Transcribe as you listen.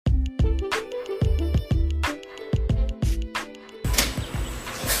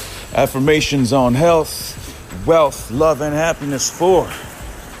Affirmations on health, wealth, love, and happiness for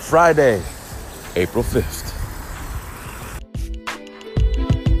Friday, April 5th.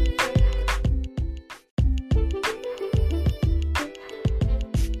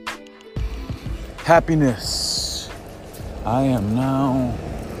 Happiness. I am now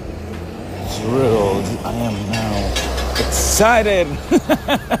thrilled. I am now excited.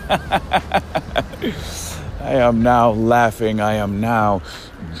 I am now laughing. I am now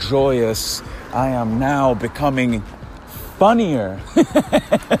joyous. I am now becoming funnier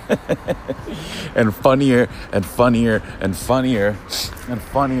and funnier and funnier and funnier and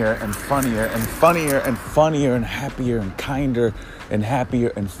funnier and funnier and funnier and funnier and happier and kinder and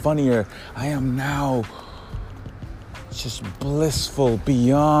happier and funnier. I am now just blissful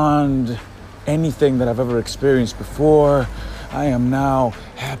beyond anything that I've ever experienced before. I am now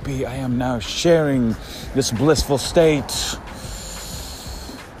happy. I am now sharing this blissful state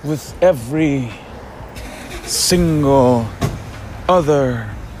with every single other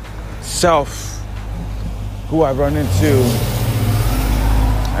self who I run into.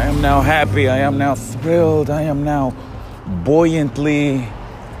 I am now happy. I am now thrilled. I am now buoyantly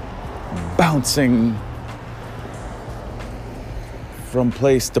bouncing from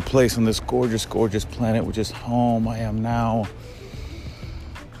place to place on this gorgeous, gorgeous planet, which is home. I am now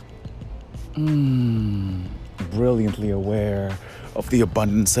brilliantly aware of the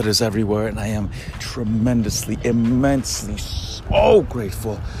abundance that is everywhere, and I am tremendously, immensely, so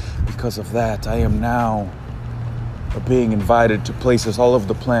grateful because of that. I am now being invited to places all over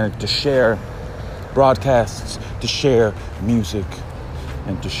the planet to share broadcasts, to share music,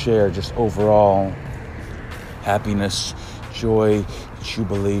 and to share just overall happiness, joy,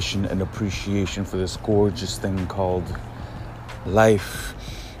 jubilation, and appreciation for this gorgeous thing called life.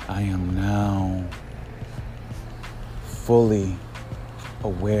 I am now fully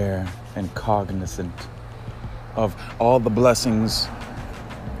aware and cognizant of all the blessings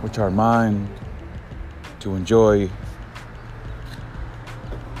which are mine to enjoy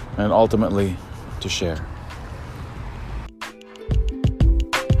and ultimately to share.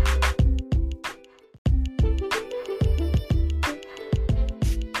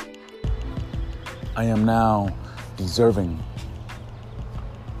 I am now deserving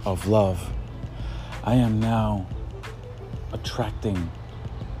of love. I am now attracting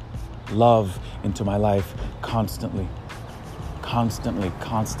love into my life constantly. Constantly.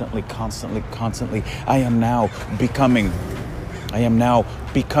 I am now becoming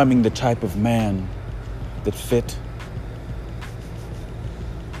the type of man that fit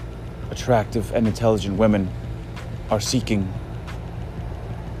attractive and intelligent women are seeking.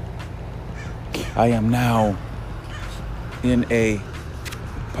 I am now in a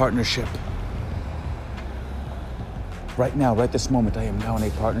partnership. Right now, right this moment, I am now in a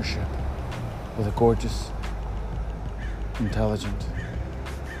partnership with a gorgeous, intelligent,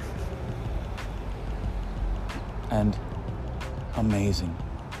 and amazing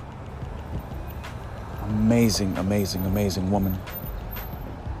woman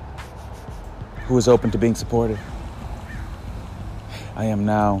who is open to being supported. I am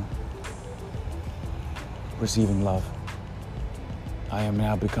now receiving love. I am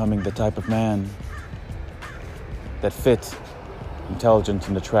now becoming the type of man that fit intelligent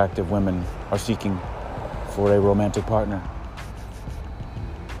and attractive women are seeking for a romantic partner.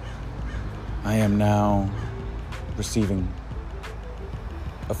 I am now receiving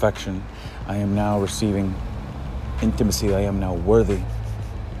affection. I am now receiving intimacy. I am now worthy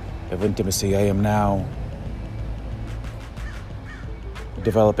of intimacy. I am now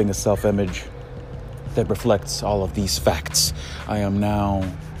developing a self-image that reflects all of these facts. I am now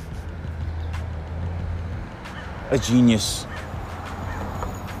a genius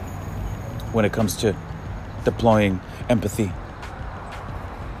when it comes to deploying empathy,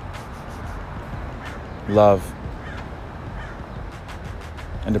 love,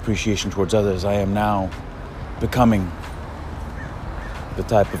 and appreciation towards others. I am now becoming the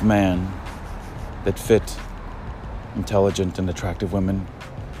type of man that fit intelligent and attractive women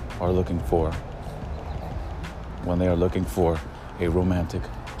are looking for when they are looking for a romantic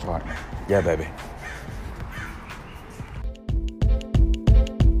partner. Yeah, baby.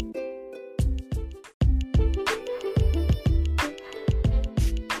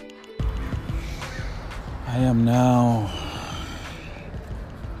 I am now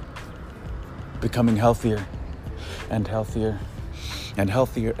becoming healthier and healthier and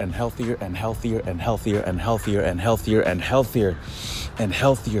healthier and healthier and healthier and healthier and healthier and healthier and healthier and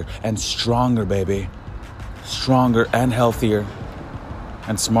healthier and stronger, baby. Stronger and healthier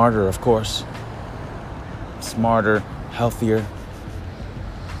and smarter, of course. Smarter, healthier,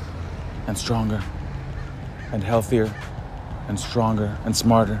 and stronger and healthier and stronger and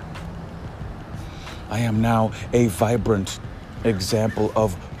smarter. I am now a vibrant example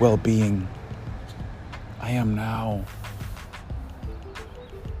of well-being. I am now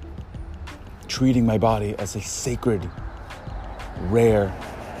treating my body as a sacred, rare,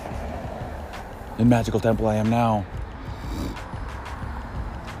 and magical temple. I am now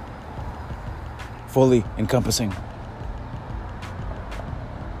fully encompassing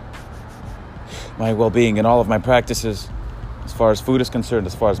my well-being in all of my practices, as far as food is concerned,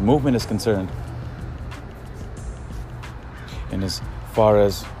 as far as movement is concerned, and as far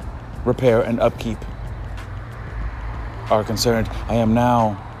as repair and upkeep are concerned. I am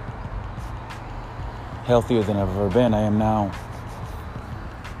now healthier than I've ever been. I am now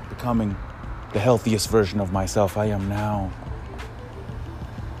becoming the healthiest version of myself. I am now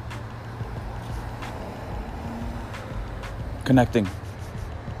connecting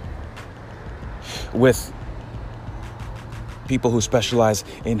with people who specialize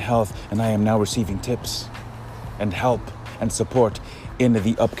in health, and I am now receiving tips and help and support in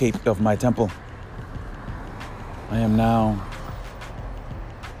the upkeep of my temple. I am now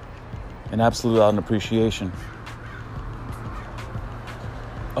in absolute appreciation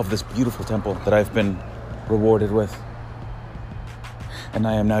of this beautiful temple that I've been rewarded with. And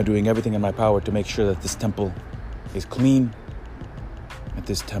I am now doing everything in my power to make sure that this temple is clean, that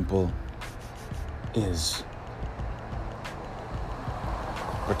this temple is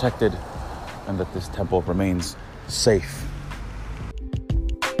protected, and that this temple remains safe.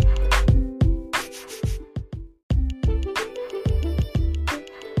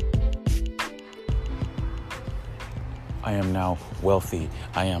 I am now wealthy.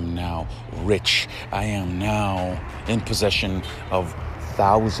 I am now rich. I am now in possession of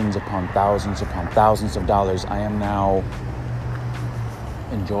thousands upon thousands upon thousands of dollars. I am now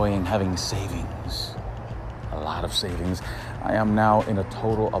enjoying having savings, a lot of savings. I am now in a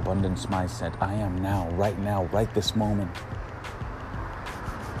total abundance mindset. I am now, right this moment,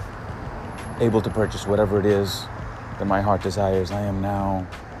 able to purchase whatever it is that my heart desires. I am now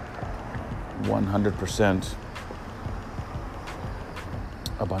 100%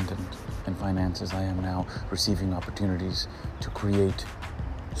 abundant in finances. I am now receiving opportunities to create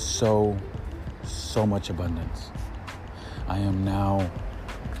so much abundance. I am now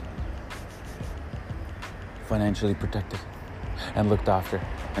financially protected and looked after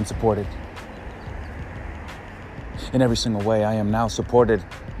and supported. In every single way, I am now supported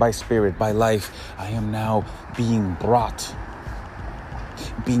by spirit, by life. I am now being brought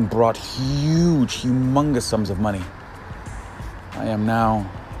huge, humongous sums of money. I am now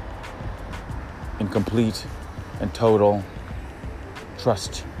in complete and total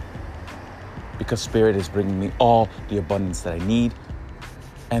trust, because spirit is bringing me all the abundance that I need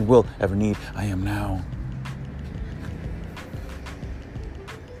and will ever need. I am now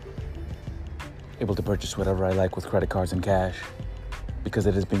able to purchase whatever I like with credit cards and cash, because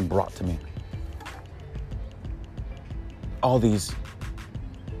it is being brought to me. All these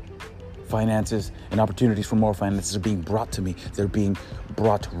finances and opportunities for more finances are being brought to me. They're being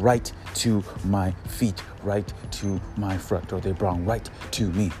brought right to my feet, right to my front door. They're brought right to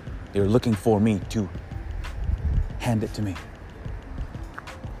me. They're looking for me to hand it to me,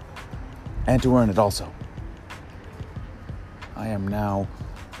 and to earn it also. I am now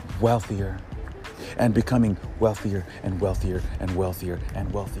wealthier and becoming wealthier and wealthier and wealthier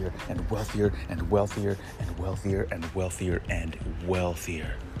and wealthier and wealthier and wealthier and wealthier and wealthier and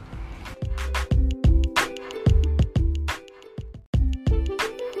wealthier.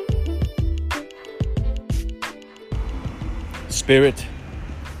 Spirit,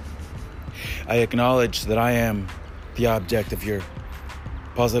 I acknowledge that I am the object of your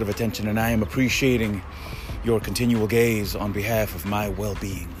positive attention, and I am appreciating your continual gaze on behalf of my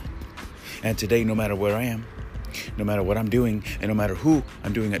well-being. And today, no matter where I am, no matter what I'm doing, and no matter who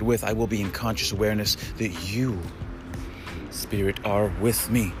I'm doing it with, I will be in conscious awareness that you, Spirit, are with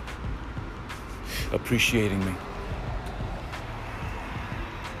me, appreciating me,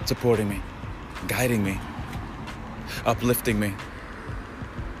 supporting me, guiding me, uplifting me,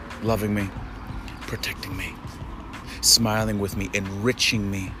 loving me, protecting me, smiling with me,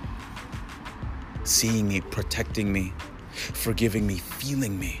 enriching me, seeing me, protecting me, forgiving me,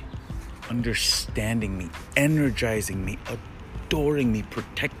 feeling me, understanding me, energizing me, adoring me,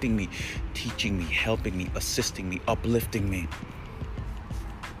 protecting me, teaching me, helping me, assisting me, uplifting me,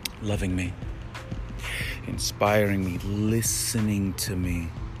 loving me, inspiring me, listening to me,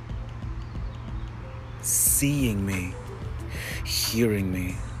 seeing me, hearing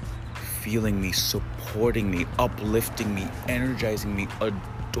me, feeling me, supporting me, uplifting me, energizing me,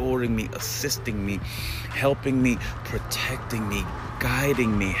 adoring me, assisting me, helping me, protecting me,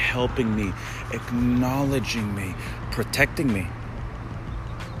 guiding me, helping me, acknowledging me, protecting me,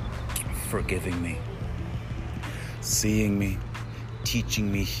 forgiving me, seeing me,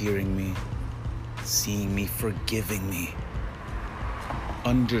 teaching me, hearing me, seeing me, forgiving me,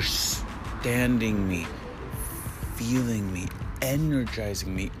 understanding me, feeling me,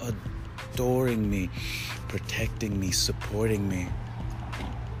 energizing me, adoring me, protecting me, supporting me,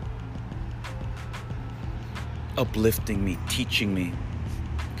 uplifting me, teaching me,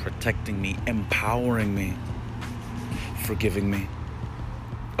 protecting me, empowering me, forgiving me,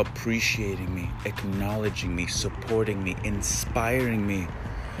 appreciating me, acknowledging me, supporting me, inspiring me,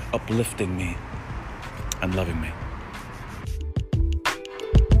 uplifting me, and loving me.